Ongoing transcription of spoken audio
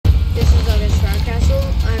this is August Castle.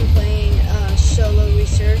 I'm playing solo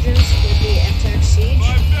Resurgence with the FTX Siege.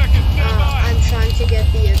 I'm trying to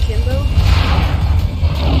get the Akimbo.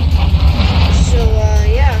 So,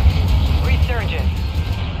 yeah. Resurgence.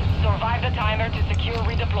 Survive the timer to secure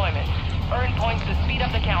redeployment. Earn points to speed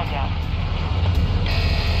up the countdown.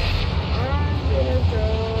 I'm gonna go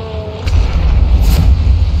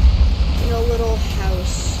in a little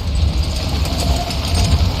house.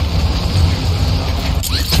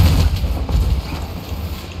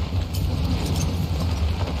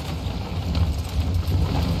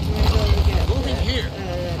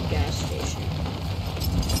 Gas station.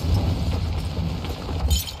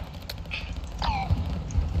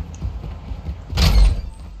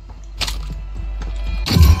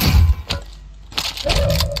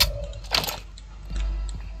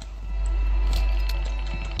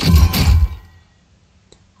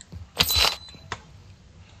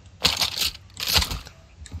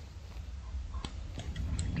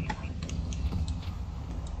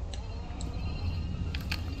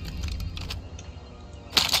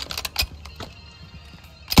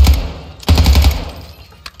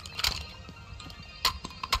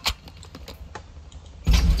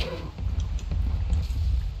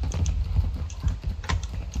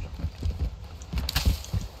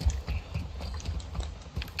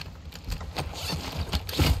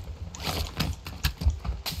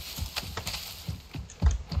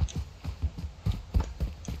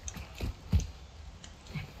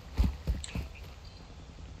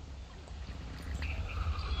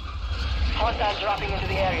 Hostiles dropping into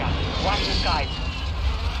the area. Watch the skies.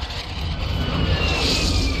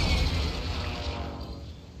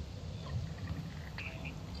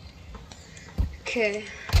 Okay.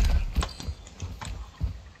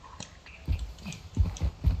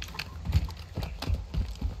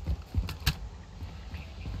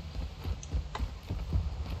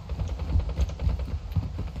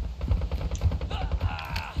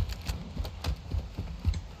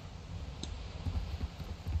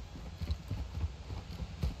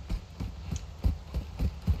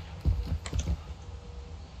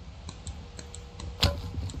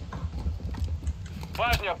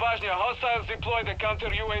 Bajnia, hostiles deploy the counter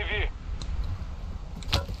UAV.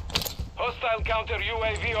 Hostile counter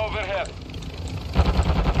UAV overhead.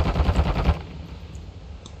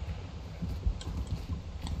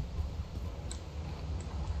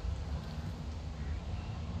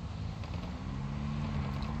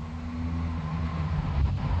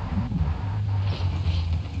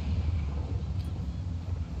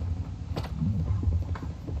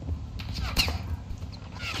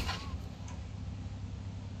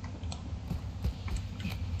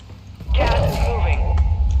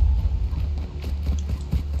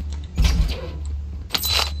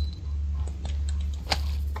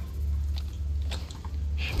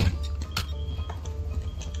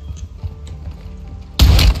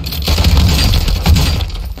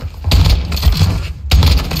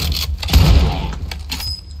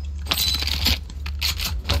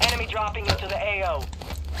 Dropping into the AO.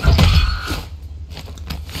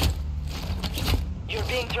 You're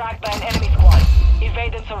being tracked by an enemy squad.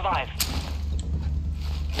 Evade and survive.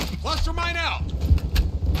 Cluster mine out!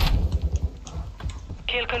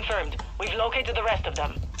 Kill confirmed. We've located the rest of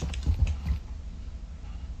them.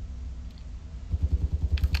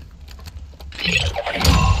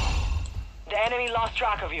 The enemy lost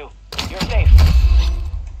track of you. You're safe.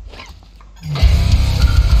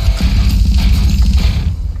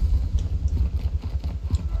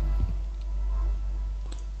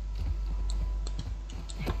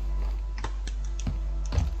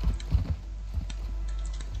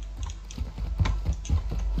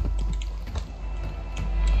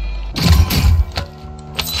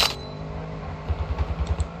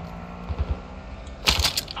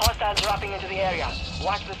 Hostiles dropping into the area.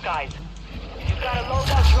 Watch the skies. You've got a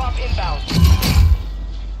loadout drop inbound.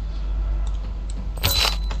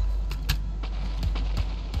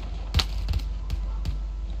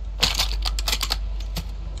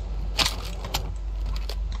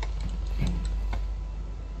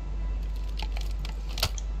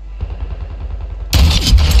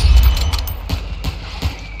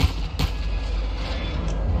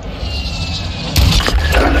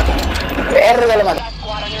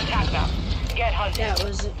 Squad on your attack map. Get hunted. That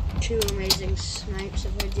was two amazing snipes,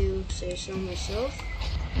 if I do say so myself.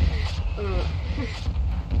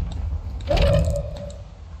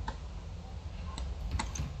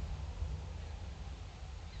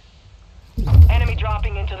 Enemy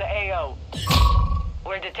dropping into the AO.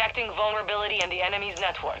 We're detecting vulnerability in the enemy's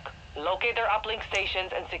network. Locate their uplink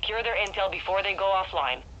stations and secure their intel before they go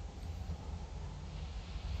offline.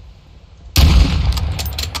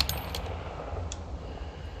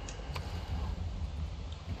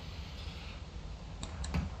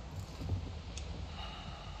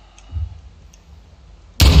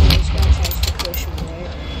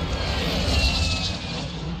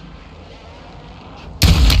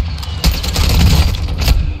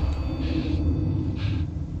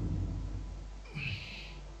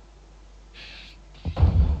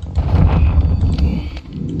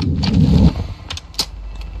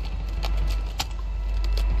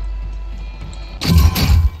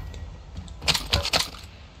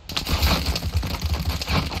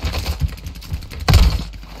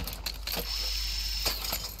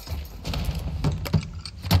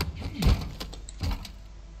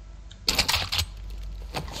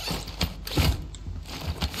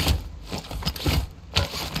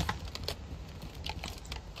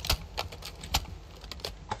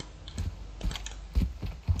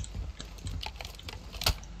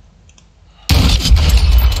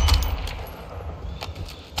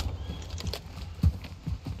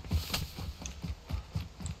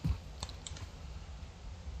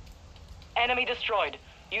 destroyed.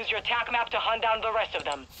 Use your TAC map to hunt down the rest of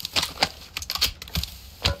them.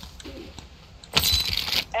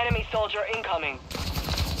 Enemy soldier incoming.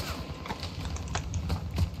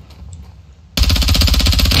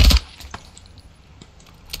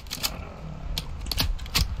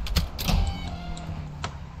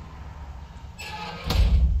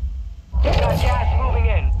 Got gas moving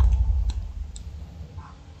in.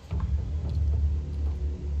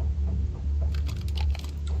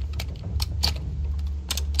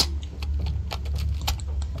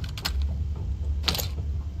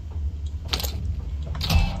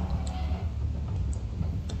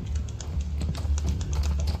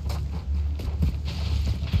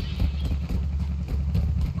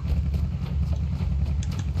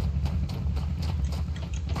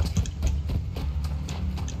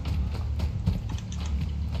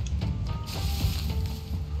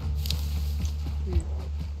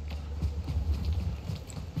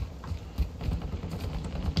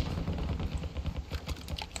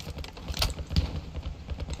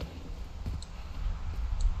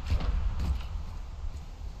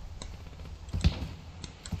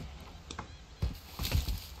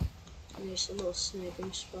 There's a little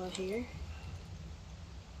sniping spot here.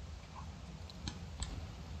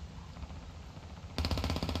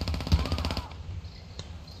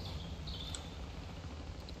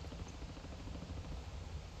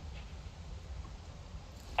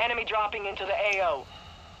 Enemy dropping into the AO.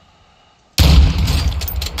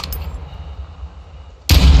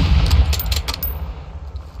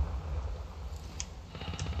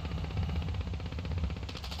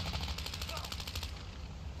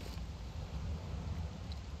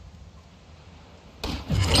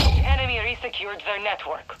 Enemy resecured their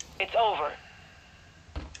network. It's over.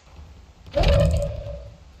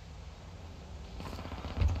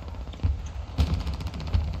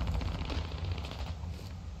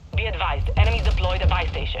 Be advised, enemy deployed a buy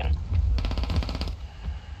station.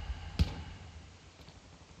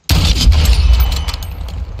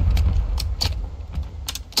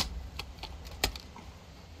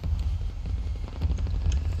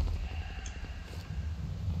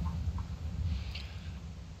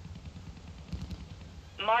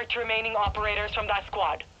 Marked remaining operators from that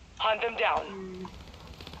squad. Hunt them down.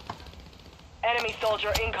 Enemy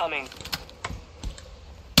soldier incoming.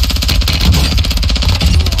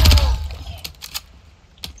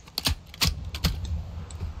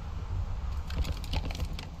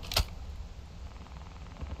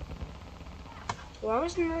 Why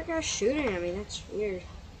wasn't that guy shooting at me? That's weird.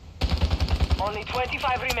 Only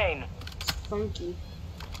 25 remain. It's funky.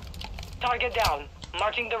 Target down.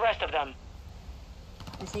 Marching the rest of them.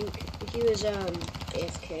 I think he was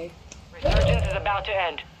AFK. Resurgence is about to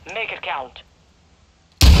end. Make it count.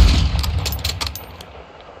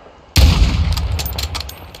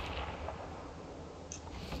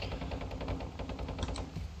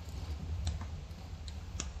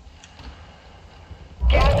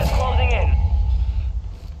 Gas is closing in.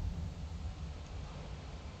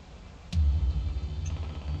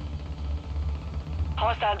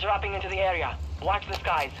 Hostile dropping into the area. Watch the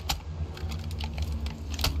skies.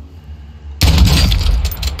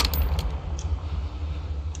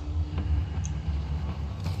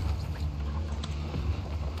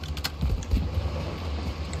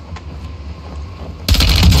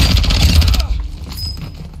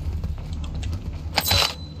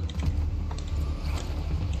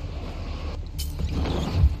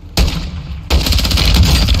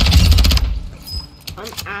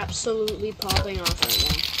 I'm absolutely popping off right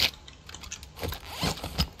now.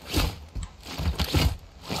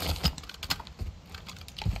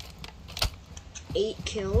 Eight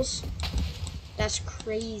kills? That's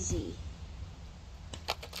crazy.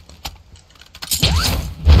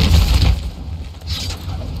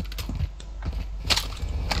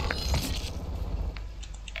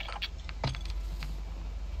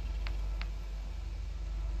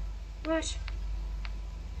 What?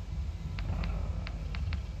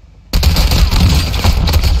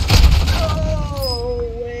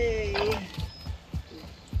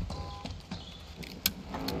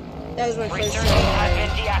 That was my first Resurgence has been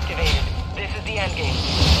deactivated. This is the end game.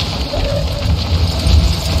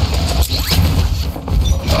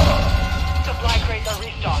 Supply crates are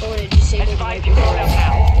restocked. Oh, did you say Advise that you load up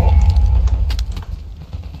now.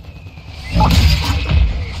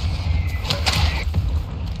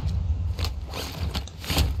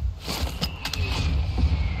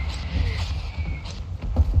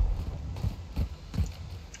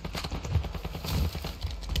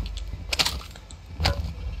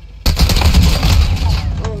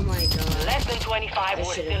 Oh my god. Less than 25 were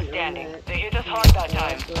should've still known standing. that. They hit us hard that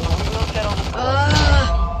time. We'll settle the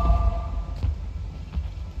score.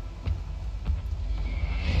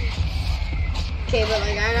 Okay, but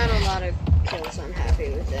like I got a lot of kills. I'm happy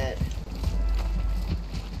with that.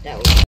 That was